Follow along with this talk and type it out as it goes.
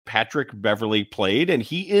Patrick Beverley played, and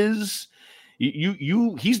he's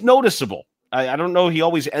noticeable. I don't know. He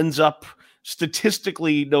always ends up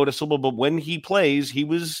statistically noticeable, but when he plays,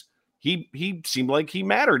 he seemed like he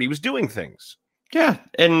mattered. He was doing things. Yeah,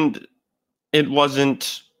 and it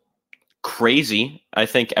wasn't crazy. I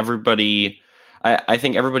think everybody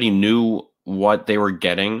knew what they were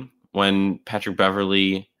getting when Patrick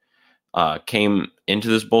Beverley came into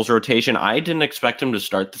this Bulls rotation. I didn't expect him to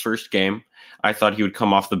start the first game. I thought he would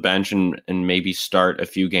come off the bench and maybe start a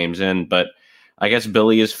few games in, but I guess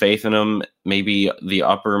Billy has faith in him. Maybe the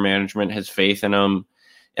upper management has faith in him.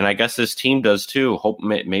 And I guess this team does too.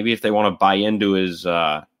 Maybe if they want to buy into his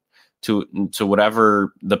to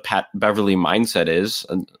whatever the Pat Beverley mindset is,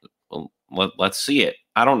 let's see it.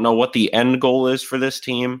 I don't know what the end goal is for this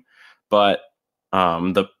team, but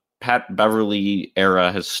the Pat Beverley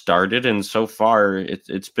era has started, and so far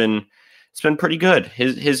it's been pretty good.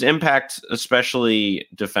 His impact, especially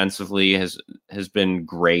defensively, has been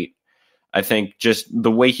great. I think just the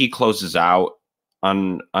way he closes out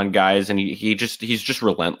on guys, and he's just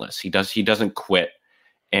relentless. He doesn't quit,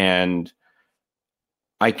 and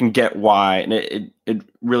I can get why, and it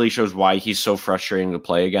really shows why he's so frustrating to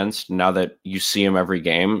play against. Now that you see him every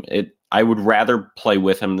game, I would rather play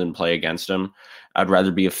with him than play against him. I'd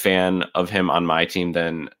rather be a fan of him on my team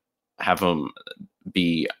than have him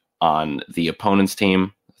be on the opponent's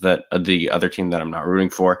team, that the other team that I'm not rooting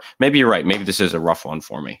for. Maybe you're right. Maybe this is a rough one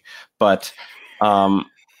for me, but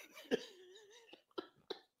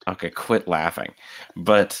okay, quit laughing.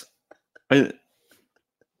 But I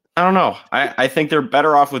don't know. I think they're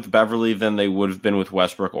better off with Beverley than they would have been with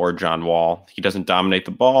Westbrook or John Wall. He doesn't dominate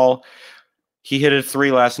the ball. He hit a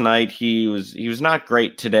 3 last night. He was not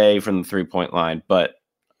great today from the 3-point line, but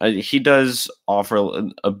he does offer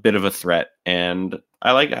a bit of a threat, and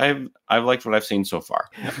I've liked what I've seen so far.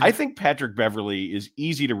 I think Patrick Beverley is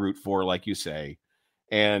easy to root for, like you say,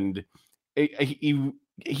 and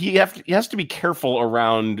he has to be careful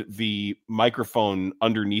around the microphone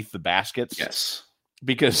underneath the baskets. Yes.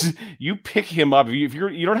 Because you pick him up,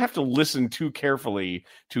 you don't have to listen too carefully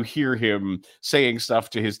to hear him saying stuff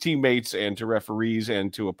to his teammates and to referees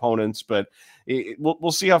and to opponents. But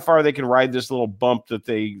we'll see how far they can ride this little bump that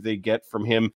they get from him.